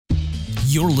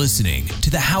You're listening to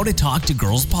the How to Talk to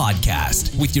Girls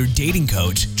podcast with your dating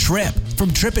coach, Trip, from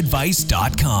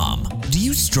tripadvice.com. Do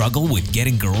you struggle with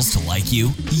getting girls to like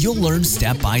you? You'll learn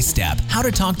step by step how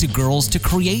to talk to girls to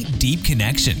create deep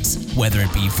connections, whether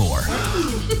it be for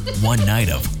one night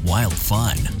of wild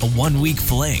fun, a 1-week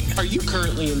fling. Are you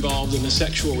currently involved in a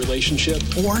sexual relationship?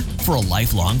 Or for a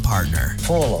lifelong partner.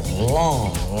 Full of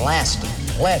long-lasting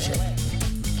pleasure.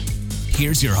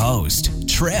 Here's your host,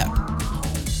 Trip.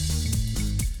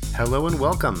 Hello and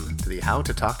welcome to the How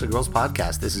to Talk to Girls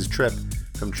podcast. This is Trip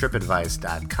from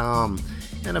tripadvice.com,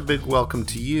 and a big welcome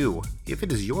to you. If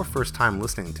it is your first time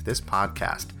listening to this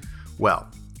podcast, well,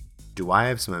 do I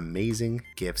have some amazing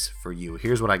gifts for you.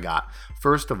 Here's what I got.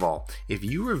 First of all, if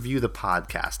you review the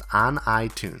podcast on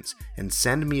iTunes and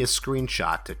send me a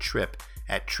screenshot to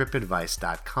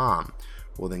trip@tripadvice.com,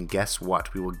 well then guess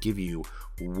what? We will give you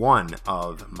one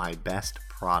of my best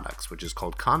products, which is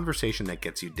called Conversation That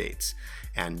Gets You Dates.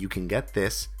 And you can get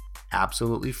this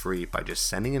absolutely free by just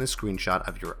sending in a screenshot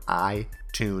of your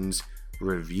iTunes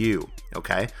review.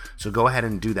 Okay, so go ahead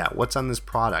and do that. What's on this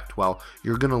product? Well,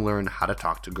 you're going to learn how to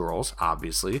talk to girls,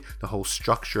 obviously, the whole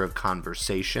structure of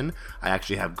conversation. I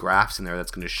actually have graphs in there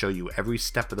that's going to show you every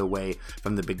step of the way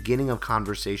from the beginning of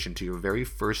conversation to your very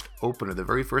first opener, the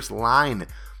very first line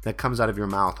that comes out of your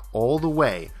mouth, all the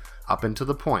way up until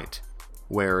the point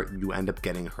where you end up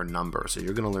getting her number. So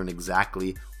you're going to learn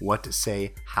exactly what to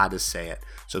say, how to say it.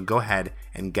 So go ahead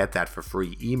and get that for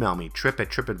free. Email me,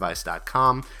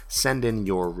 trip@tripadvice.com. Send in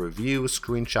your review,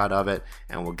 screenshot of it,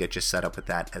 and we'll get you set up with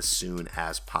that as soon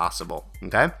as possible.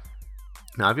 Okay?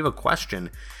 Now, if you have a question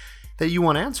that you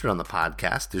want answered on the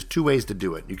podcast, there's two ways to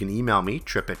do it. You can email me,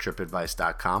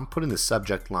 trip@tripadvice.com, put in the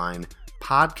subject line,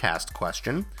 podcast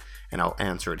question, and I'll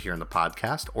answer it here in the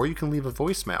podcast, or you can leave a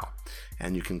voicemail,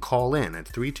 and you can call in at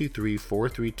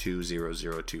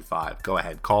 323-432-0025. Go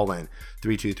ahead, call in,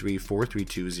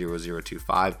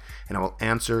 323-432-0025, and I will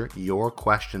answer your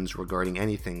questions regarding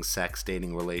anything sex,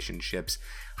 dating, relationships,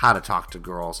 how to talk to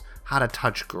girls, how to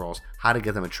touch girls, how to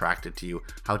get them attracted to you,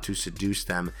 how to seduce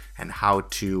them, and how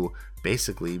to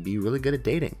basically be really good at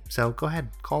dating. So go ahead,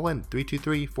 call in,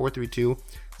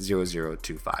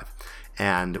 323-432-0025.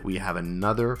 And we have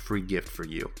another free gift for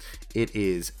you. It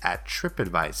is at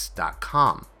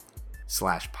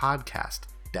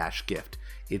tripadvice.com/podcast-gift.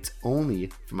 It's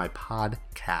only for my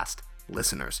podcast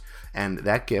listeners. And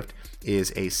that gift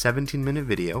is a 17-minute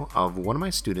video of one of my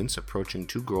students approaching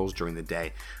two girls during the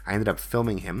day. I ended up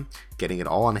filming him, getting it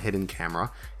all on a hidden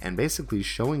camera, and basically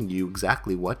showing you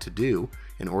exactly what to do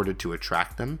in order to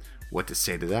attract them, what to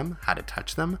say to them, how to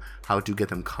touch them, how to get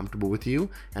them comfortable with you,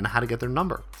 and how to get their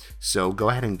number. So go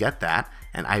ahead and get that,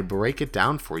 and I break it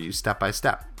down for you step by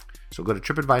step. So go to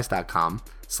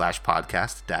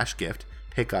tripadvice.com/podcast-gift,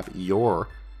 pick up your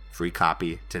free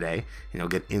copy today, and you'll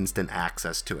get instant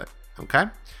access to it.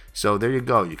 Okay? So there you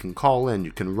go. You can call in,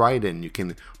 you can write in, you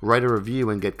can write a review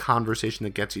and get Conversation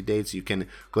That Gets You Dates. You can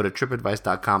go to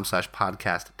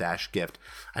tripadvice.com/podcast-gift.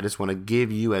 I just want to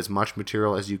give you as much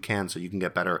material as you can so you can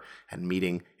get better at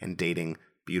meeting and dating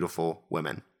beautiful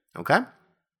women. Okay?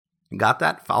 Got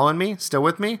that? Following me? Still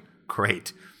with me?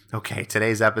 Great. Okay,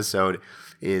 today's episode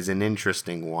is an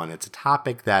interesting one. It's a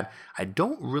topic that I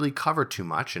don't really cover too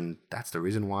much, and that's the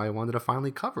reason why I wanted to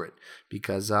finally cover it,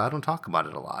 because I don't talk about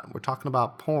it a lot. We're talking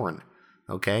about porn,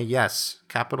 okay? Yes,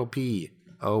 capital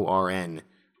P-O-R-N,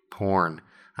 porn.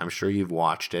 I'm sure you've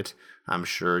watched it. I'm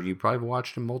sure you probably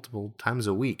watched it multiple times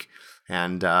a week,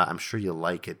 and I'm sure you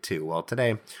like it too. Well,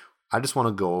 today, I just want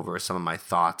to go over some of my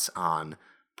thoughts on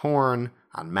porn,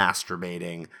 on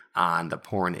masturbating, on the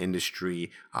porn industry.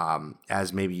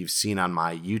 As maybe you've seen on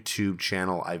my YouTube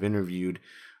channel, I've interviewed,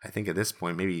 I think at this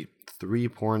point, maybe 3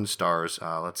 porn stars.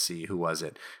 Let's see, who was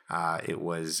it? It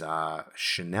was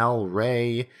Chanel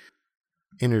Ray,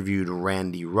 interviewed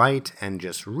Randy Wright, and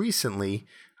just recently,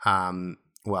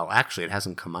 well, actually it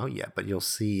hasn't come out yet, but you'll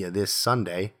see this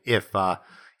Sunday, if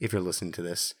you're listening to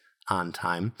this on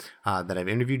time, that I've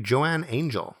interviewed Joanna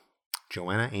Angel,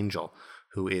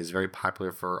 who is very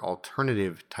popular for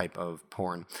alternative type of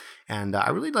porn. And I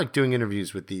really like doing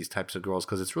interviews with these types of girls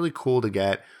because it's really cool to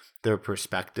get their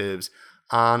perspectives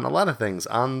on a lot of things,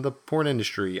 on the porn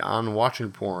industry, on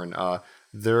watching porn,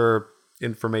 their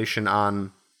information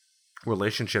on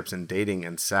relationships and dating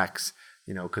and sex,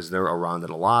 you know, because they're around it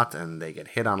a lot and they get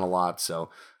hit on a lot. So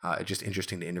it's just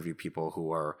interesting to interview people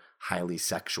who are highly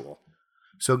sexual.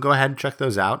 So go ahead and check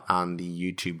those out on the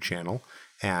YouTube channel.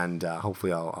 And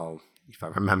hopefully I'll if I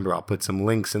remember, I'll put some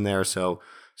links in there so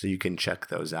you can check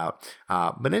those out.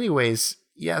 But anyways,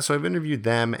 yeah, so I've interviewed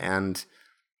them, and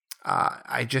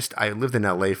I lived in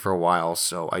LA for a while,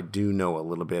 so I do know a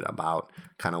little bit about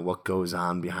kind of what goes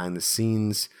on behind the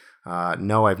scenes.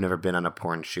 No, I've never been on a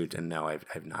porn shoot, and no,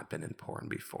 I've not been in porn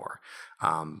before.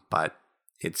 But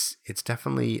it's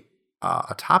definitely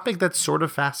a topic that sort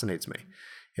of fascinates me.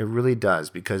 It really does,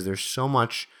 because there's so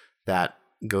much that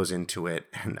goes into it,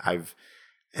 and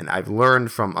I've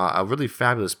learned from a really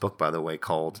fabulous book, by the way,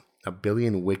 called A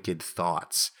Billion Wicked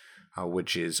Thoughts,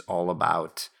 which is all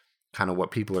about kind of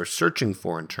what people are searching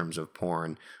for in terms of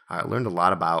porn. I learned a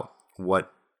lot about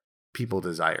what people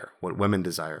desire, what women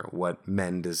desire, what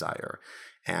men desire,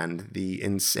 and the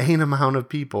insane amount of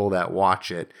people that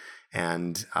watch it,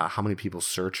 and how many people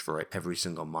search for it every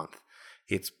single month.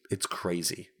 It's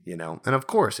crazy, you know? And of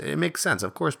course, it makes sense.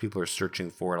 Of course, people are searching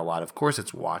for it a lot. Of course,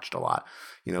 it's watched a lot.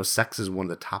 You know, sex is one of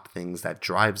the top things that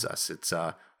drives us. It's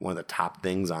one of the top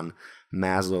things on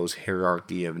Maslow's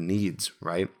hierarchy of needs,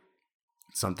 right?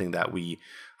 Something that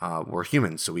we're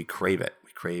humans, so we crave it.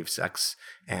 We crave sex,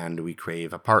 and we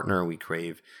crave a partner. We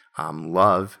crave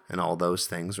love, and all those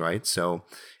things, right? So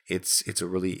it's a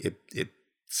really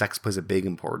sex plays a big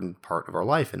important part of our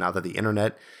life. And now that the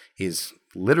internet is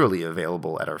literally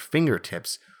available at our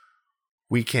fingertips,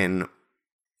 we can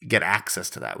get access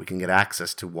to that. We can get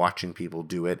access to watching people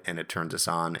do it, and it turns us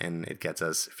on, and it gets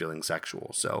us feeling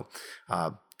sexual. So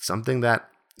something that,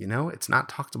 you know, it's not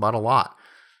talked about a lot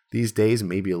these days,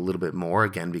 maybe a little bit more,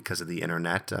 again, because of the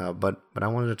internet, but I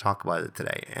wanted to talk about it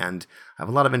today. And I have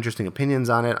a lot of interesting opinions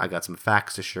on it. I got some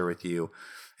facts to share with you,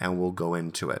 and we'll go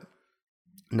into it.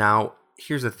 Now,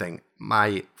 here's the thing.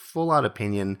 My full-out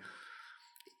opinion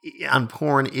on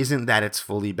porn isn't that it's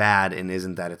fully bad, and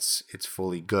isn't that it's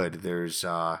fully good. There's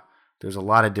a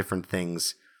lot of different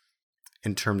things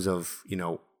in terms of, you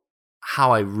know,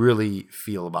 how I really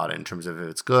feel about it, in terms of if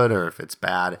it's good or if it's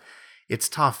bad. It's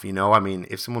tough, you know. I mean,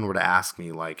 if someone were to ask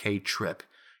me, like, hey, Trip,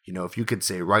 you know, if you could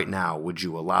say right now, would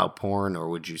you allow porn, or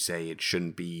would you say it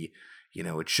shouldn't be, you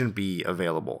know, it shouldn't be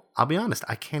available? I'll be honest,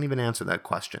 I can't even answer that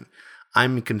question.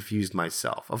 I'm confused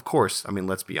myself. Of course, I mean,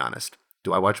 let's be honest.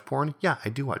 Do I watch porn? Yeah, I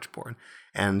do watch porn,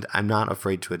 and I'm not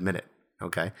afraid to admit it,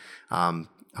 okay? A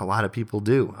lot of people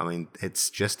do. I mean,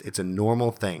 it's a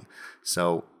normal thing.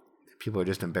 So people are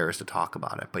just embarrassed to talk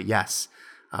about it. But yes,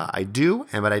 I do,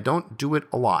 but I don't do it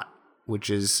a lot,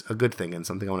 which is a good thing, and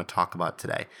something I want to talk about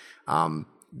today.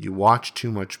 You watch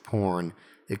too much porn,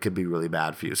 it could be really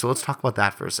bad for you. So let's talk about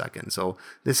that for a second. So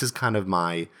this is kind of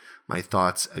my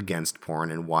thoughts against porn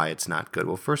and why it's not good.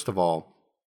 Well, first of all,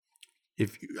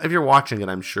 if you're watching it,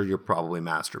 I'm sure you're probably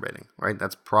masturbating, right?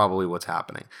 That's probably what's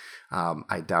happening.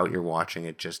 I doubt you're watching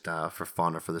it just for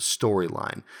fun or for the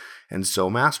storyline. And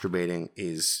so masturbating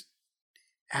is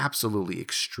absolutely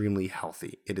extremely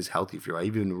healthy. It is healthy for you. I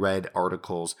even read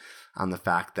articles on the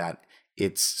fact that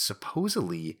it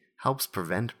supposedly helps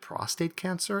prevent prostate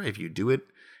cancer if you do it.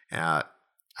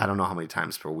 I don't know how many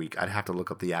times per week. I'd have to look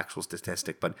up the actual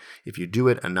statistic, but if you do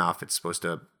it enough, it's supposed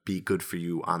to be good for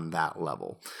you on that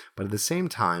level. But at the same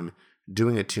time,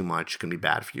 doing it too much can be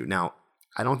bad for you. Now,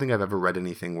 I don't think I've ever read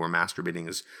anything where masturbating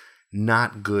is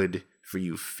not good for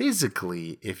you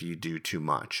physically if you do too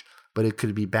much, but it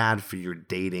could be bad for your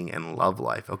dating and love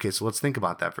life. Okay, so let's think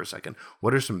about that for a second.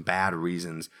 What are some bad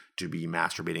reasons to be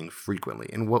masturbating frequently?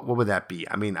 And what would that be?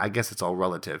 I mean, I guess it's all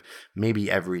relative.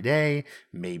 Maybe every day,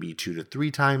 maybe 2 to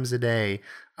 3 times a day.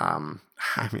 I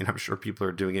mean, I'm sure people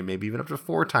are doing it maybe even up to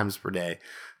 4 times per day.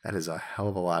 That is a hell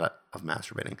of a lot of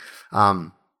masturbating.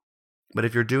 But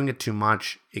if you're doing it too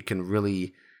much, it can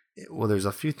really, well, there's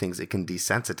a few things. It can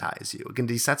desensitize you. It can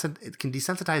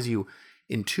desensitize you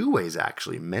in 2 ways,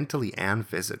 actually, mentally and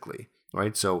physically,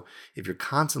 right? So if you're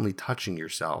constantly touching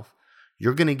yourself,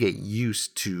 you're going to get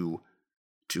used to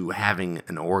having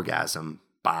an orgasm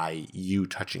by you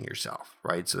touching yourself,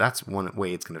 right? So that's one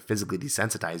way it's going to physically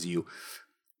desensitize you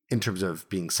in terms of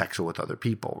being sexual with other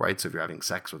people, right? So if you're having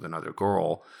sex with another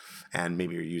girl and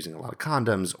maybe you're using a lot of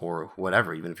condoms or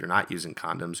whatever, even if you're not using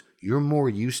condoms, you're more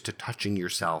used to touching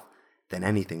yourself than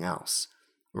anything else,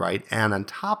 right? And on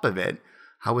top of it,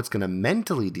 how it's going to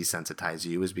mentally desensitize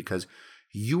you is because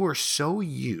you are so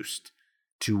used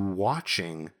to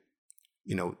watching,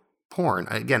 you know, porn.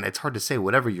 Again, it's hard to say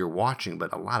whatever you're watching,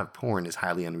 but a lot of porn is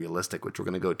highly unrealistic, which we're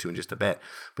going to go to in just a bit.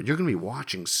 But you're going to be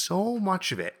watching so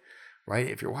much of it, right?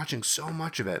 If you're watching so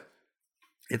much of it,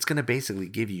 it's going to basically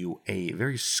give you a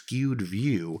very skewed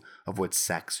view of what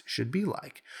sex should be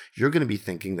like. You're going to be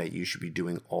thinking that you should be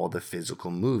doing all the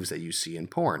physical moves that you see in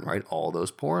porn, right? All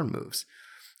those porn moves.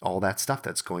 All that stuff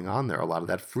that's going on there, a lot of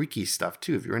that freaky stuff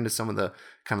too. If you're into some of the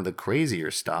kind of the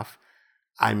crazier stuff,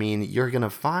 I mean, you're going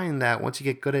to find that once you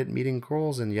get good at meeting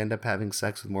girls and you end up having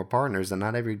sex with more partners, then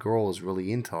not every girl is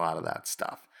really into a lot of that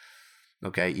stuff.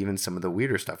 Okay, even some of the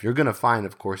weirder stuff. You're going to find,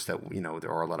 of course, that,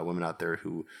 there are a lot of women out there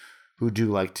who do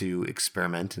like to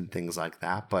experiment and things like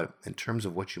that. But in terms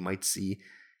of what you might see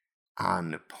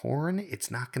on porn,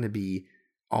 it's not going to be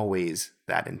always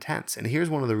that intense. And here's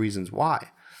one of the reasons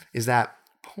why, is that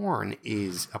porn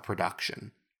is a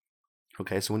production.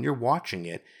 Okay, so when you're watching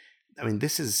it, I mean,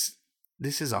 this is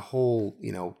a whole,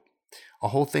 a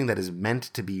whole thing that is meant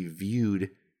to be viewed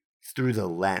through the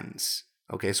lens.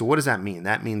 Okay, so what does that mean?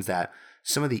 That means that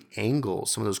some of the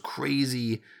angles, some of those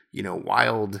crazy,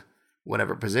 wild,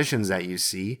 whatever positions that you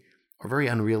see are very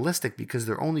unrealistic because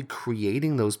they're only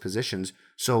creating those positions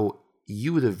so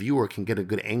you, the viewer, can get a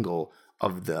good angle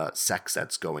of the sex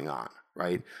that's going on,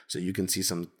 right? So you can see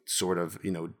some sort of,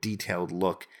 detailed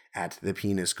look at the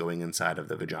penis going inside of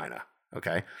the vagina,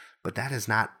 okay? But that is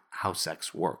not how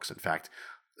sex works. In fact,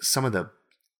 some of the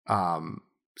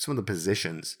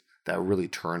positions that really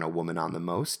turn a woman on the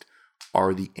most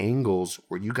are the angles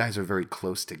where you guys are very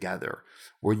close together,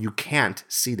 where you can't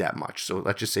see that much. So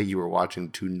let's just say you were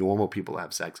watching two normal people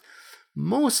have sex.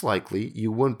 Most likely,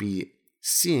 you wouldn't be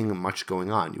seeing much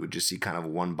going on. You would just see kind of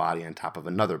one body on top of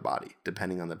another body,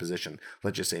 depending on the position.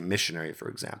 Let's just say missionary, for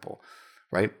example,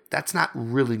 right? That's not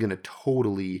really going to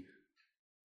totally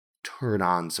turn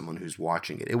on someone who's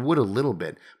watching it. It would a little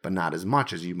bit, but not as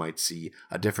much as you might see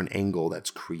a different angle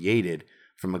that's created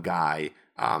from a guy,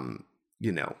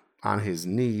 on his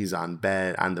knees on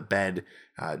the bed,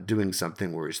 doing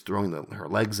something where he's throwing her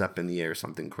legs up in the air,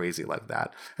 something crazy like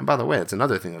that. And by the way, that's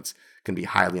another thing that's can be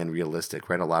highly unrealistic,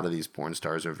 right? A lot of these porn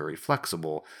stars are very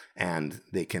flexible and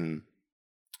they can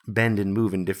bend and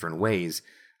move in different ways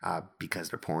because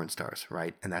they're porn stars,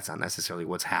 right? And that's not necessarily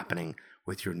what's happening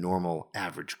with your normal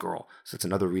average girl. So it's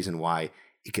another reason why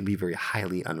it can be very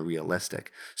highly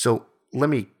unrealistic. So let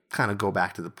me kind of go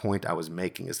back to the point I was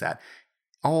making, is that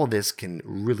all of this can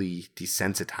really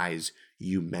desensitize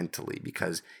you mentally,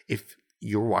 because if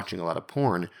you're watching a lot of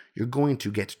porn, you're going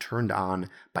to get turned on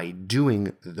by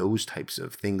doing those types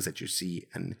of things that you see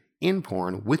in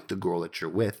porn with the girl that you're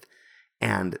with.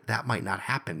 And that might not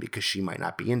happen because she might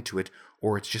not be into it,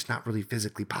 or it's just not really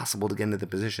physically possible to get into the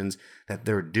positions that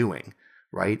they're doing,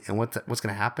 right? And what's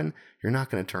going to happen? You're not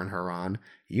going to turn her on.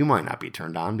 You might not be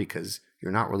turned on because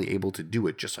you're not really able to do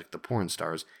it just like the porn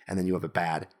stars, and then you have a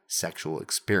bad sexual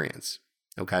experience,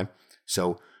 okay?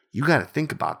 So you got to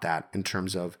think about that in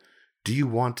terms of, do you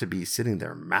want to be sitting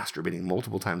there masturbating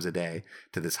multiple times a day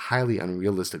to this highly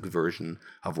unrealistic version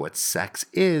of what sex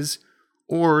is,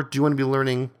 or do you want to be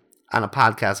learning on a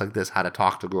podcast like this how to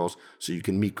talk to girls so you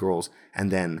can meet girls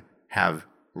and then have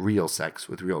real sex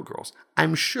with real girls?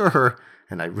 I'm sure,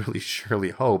 and I really surely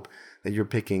hope, that you're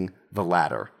picking the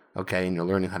latter, okay? And you're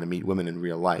learning how to meet women in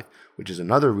real life, which is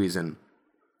another reason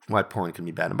why porn can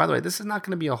be bad. And by the way, this is not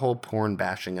going to be a whole porn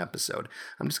bashing episode.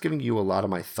 I'm just giving you a lot of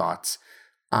my thoughts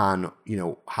on,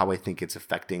 how I think it's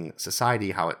affecting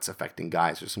society, how it's affecting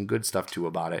guys. There's some good stuff too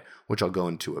about it, which I'll go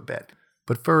into a bit.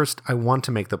 But first, I want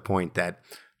to make the point that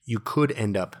you could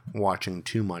end up watching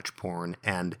too much porn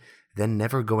and then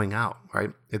never going out,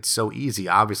 right? It's so easy,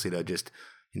 obviously, to just,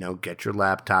 get your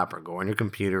laptop or go on your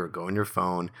computer or go on your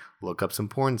phone, look up some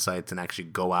porn sites and actually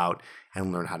go out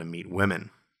and learn how to meet women.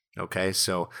 Okay,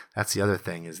 so that's the other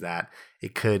thing, is that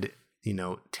it could,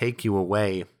 take you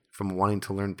away from wanting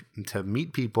to learn to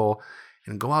meet people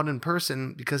and go out in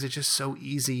person, because it's just so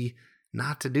easy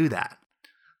not to do that.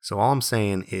 So all I'm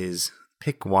saying is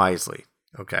pick wisely,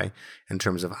 okay, in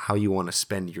terms of how you want to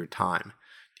spend your time.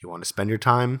 Do you want to spend your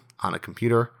time on a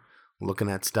computer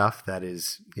looking at stuff that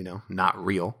is, not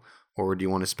real? Or do you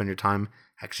want to spend your time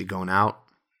actually going out,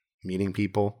 meeting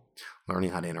people,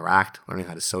 learning how to interact, learning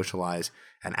how to socialize,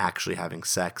 and actually having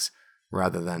sex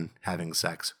rather than having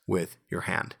sex with your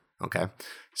hand? Okay,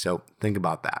 so think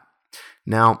about that.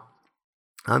 Now,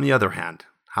 on the other hand,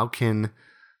 how can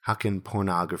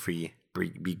pornography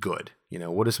be good?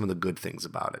 What are some of the good things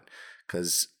about it?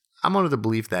 Because I'm under the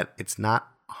belief that it's not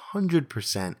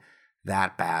 100%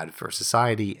 that bad for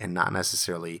society and not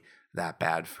necessarily that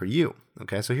bad for you.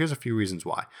 Okay, so here's a few reasons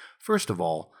why. First of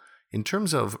all, in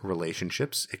terms of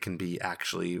relationships, it can be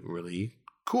actually really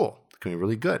cool. It can be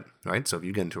really good, right? So if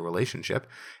you get into a relationship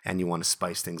and you want to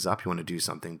spice things up, you want to do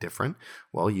something different,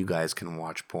 well, you guys can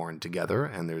watch porn together,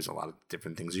 and there's a lot of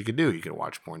different things you could do. You can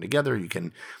watch porn together. You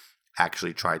can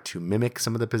actually try to mimic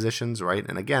some of the positions, right?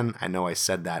 And again, I know I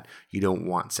said that you don't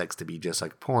want sex to be just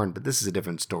like porn, but this is a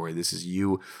different story. This is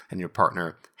you and your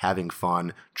partner having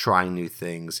fun, trying new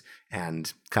things,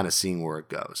 and kind of seeing where it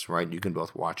goes, right? You can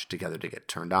both watch it together to get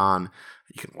turned on.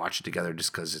 You can watch it together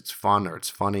just because it's fun or it's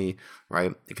funny,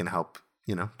 right? It can help,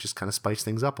 just kind of spice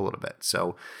things up a little bit.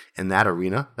 So in that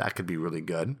arena, that could be really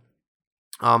good.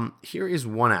 Here is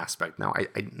one aspect. Now,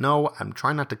 I know I'm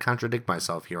trying not to contradict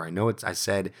myself here. I know I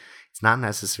said it's not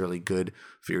necessarily good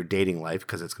for your dating life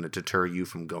because it's going to deter you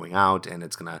from going out and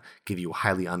it's going to give you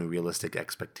highly unrealistic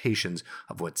expectations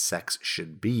of what sex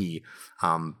should be.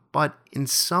 But in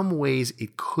some ways,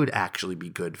 it could actually be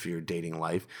good for your dating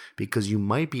life because you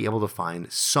might be able to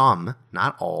find some,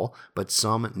 not all, but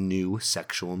some new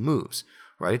sexual moves.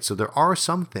 Right? So there are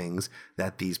some things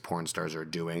that these porn stars are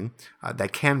doing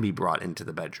that can be brought into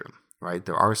the bedroom, right?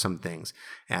 There are some things,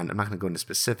 and I'm not going to go into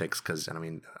specifics because, I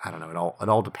mean, I don't know, it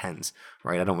all depends,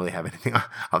 right? I don't really have anything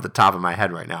off the top of my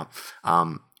head right now.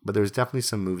 But there's definitely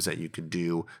some moves that you could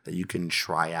do that you can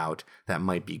try out that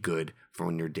might be good for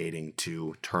when you're dating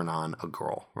to turn on a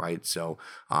girl, right? So,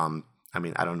 I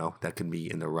mean, I don't know, that could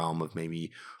be in the realm of maybe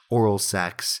oral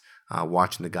sex,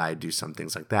 watching the guy do some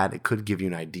things like that. It could give you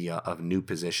an idea of new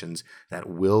positions that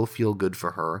will feel good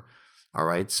for her. All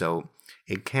right. So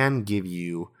it can give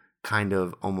you kind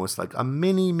of almost like a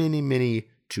mini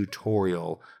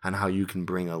tutorial on how you can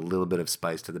bring a little bit of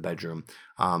spice to the bedroom.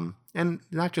 And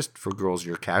not just for girls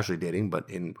you're casually dating, but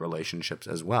in relationships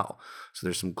as well. So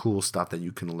there's some cool stuff that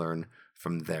you can learn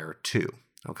from there too.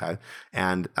 Okay.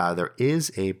 And there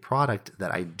is a product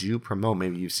that I do promote.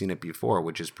 Maybe you've seen it before,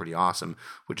 which is pretty awesome,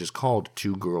 which is called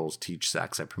Two Girls Teach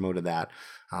Sex. I promoted that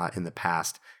in the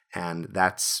past. And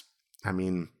that's, I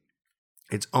mean,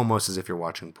 it's almost as if you're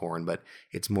watching porn, but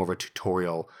it's more of a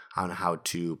tutorial on how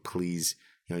to please,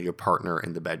 your partner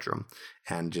in the bedroom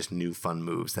and just new fun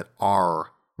moves that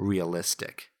are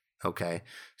realistic. Okay.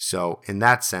 So in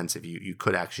that sense, if you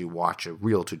could actually watch a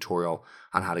real tutorial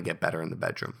on how to get better in the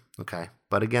bedroom. Okay.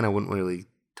 But again, I wouldn't really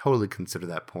totally consider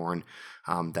that porn.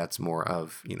 That's more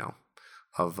of,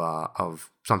 of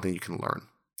something you can learn.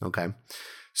 Okay.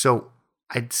 So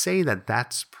I'd say that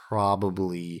that's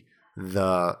probably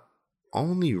the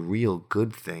only real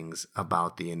good things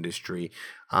about the industry.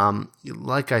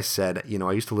 Like I said,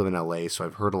 I used to live in LA, so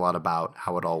I've heard a lot about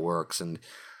how it all works, and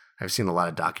I've seen a lot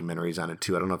of documentaries on it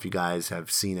too. I don't know if you guys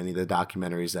have seen any of the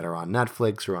documentaries that are on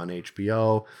Netflix or on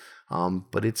HBO,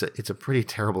 but it's a pretty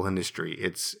terrible industry.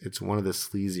 It's one of the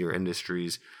sleazier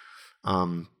industries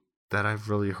that I've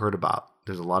really heard about.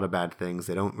 There's a lot of bad things.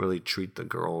 They don't really treat the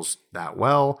girls that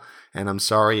well, and I'm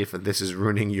sorry if this is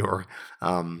ruining your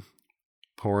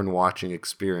porn watching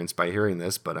experience by hearing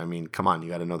this, but I mean, come on, you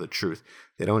got to know the truth.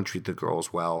 They don't treat the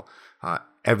girls well.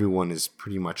 Everyone is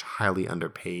pretty much highly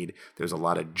underpaid. There's a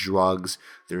lot of drugs.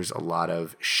 There's a lot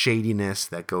of shadiness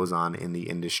that goes on in the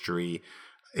industry.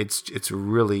 It's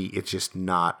just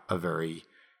not a very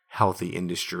healthy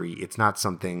industry. It's not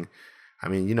something, I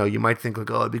mean, you might think like,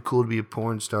 oh, it'd be cool to be a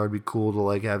porn star. It'd be cool to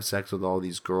like have sex with all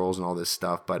these girls and all this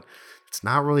stuff, but it's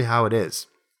not really how it is.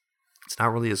 It's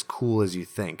not really as cool as you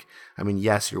think. I mean,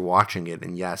 yes, you're watching it,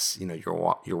 and yes,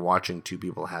 you're watching two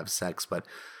people have sex, but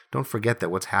don't forget that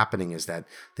what's happening is that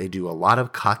they do a lot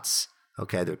of cuts.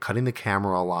 Okay, they're cutting the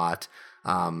camera a lot.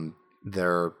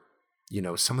 They're,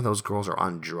 some of those girls are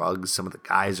on drugs. Some of the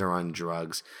guys are on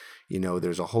drugs.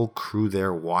 There's a whole crew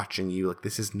there watching you. Like,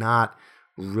 this is not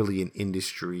really an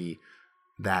industry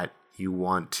that you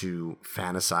want to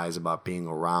fantasize about being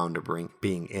around or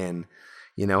being in.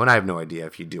 And I have no idea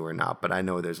if you do or not, but I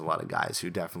know there's a lot of guys who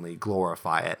definitely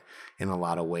glorify it in a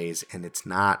lot of ways, and it's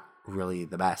not really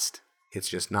the best. It's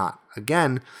just not.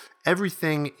 Again,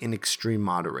 everything in extreme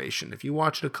moderation. If you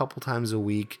watch it a couple times a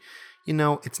week,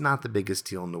 it's not the biggest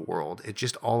deal in the world. It's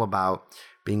just all about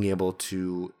being able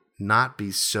to not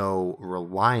be so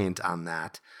reliant on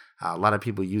that. A lot of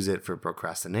people use it for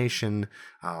procrastination.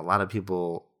 A lot of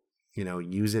people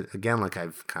use it, again, like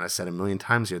I've kind of said a million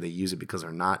times here, they use it because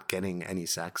they're not getting any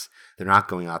sex. They're not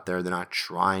going out there. They're not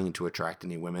trying to attract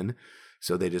any women.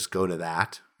 So they just go to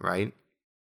that, right?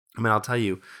 I mean, I'll tell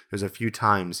you, there's a few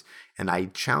times, and I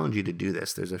challenge you to do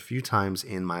this. There's a few times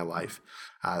in my life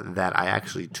that I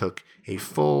actually took a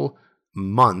full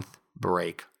month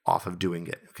break off of doing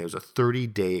it. Okay, it was a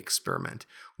 30-day experiment.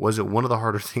 Was it one of the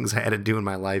harder things I had to do in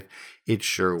my life? It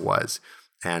sure was.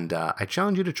 And I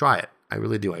challenge you to try it. I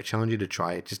really do. I challenge you to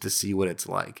try it just to see what it's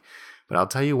like. But I'll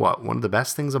tell you what, one of the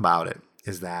best things about it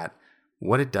is that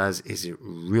what it does is it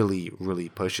really, really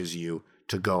pushes you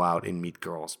to go out and meet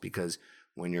girls, because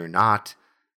when you're not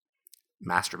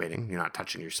masturbating, you're not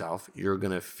touching yourself, you're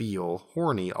going to feel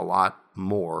horny a lot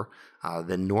more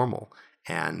than normal.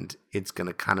 And it's going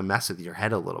to kind of mess with your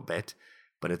head a little bit,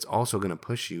 but it's also going to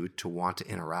push you to want to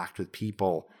interact with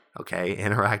people, okay?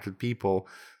 Interact with people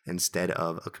instead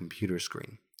of a computer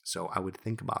screen. So I would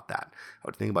think about that. I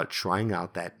would think about trying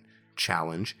out that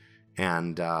challenge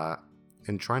and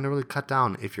trying to really cut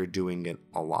down if you're doing it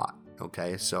a lot.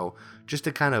 Okay, so just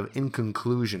to kind of in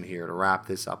conclusion here, to wrap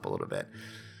this up a little bit,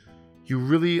 you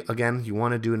really, again, you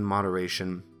want to do it in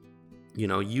moderation.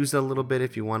 Use it a little bit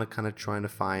if you want to kind of trying to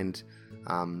find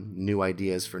new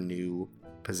ideas for new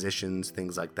positions,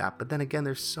 things like that. But then again,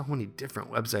 there's so many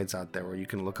different websites out there where you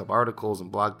can look up articles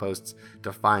and blog posts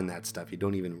to find that stuff. You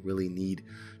don't even really need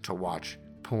to watch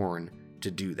porn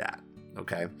to do that.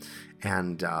 Okay,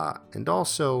 and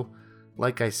also,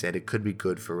 like I said, it could be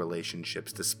good for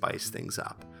relationships to spice things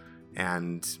up,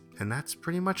 and that's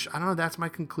pretty much, I don't know, that's my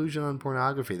conclusion on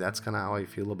pornography. That's kind of how I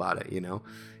feel about it.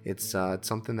 It's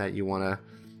something that you want to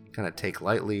kind of take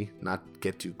lightly, not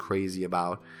get too crazy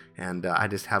about, and I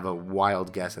just have a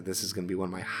wild guess that this is going to be one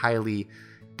of my highly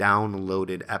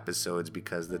downloaded episodes,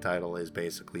 because the title is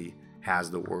basically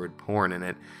has the word porn in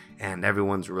it, and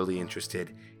everyone's really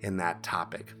interested in that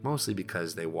topic, mostly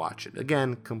because they watch it.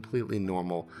 Again, completely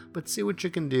normal, but see what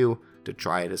you can do to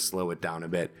try to slow it down a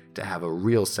bit, to have a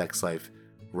real sex life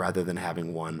rather than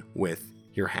having one with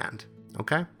your hand.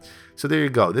 Okay? So there you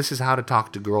go. This is how to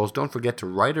talk to girls. Don't forget to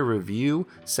write a review,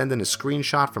 send in a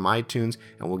screenshot from iTunes,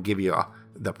 and we'll give you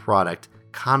the product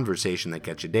Conversation That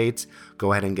Gets You Dates.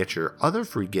 Go ahead and get your other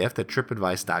free gift at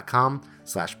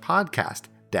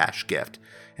tripadvice.com/podcast-gift.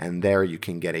 And there you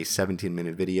can get a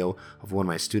 17-minute video of one of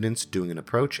my students doing an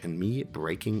approach and me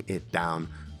breaking it down.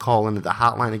 Call into the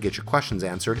hotline and get your questions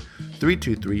answered,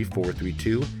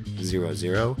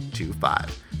 323-432-0025.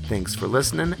 Thanks for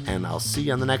listening, and I'll see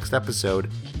you on the next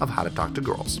episode of How to Talk to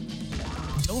Girls.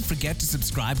 Don't forget to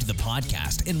subscribe to the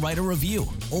podcast and write a review.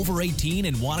 Over 18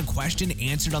 and want a question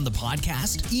answered on the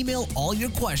podcast? Email all your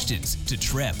questions to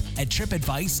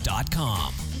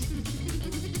trip@tripadvice.com.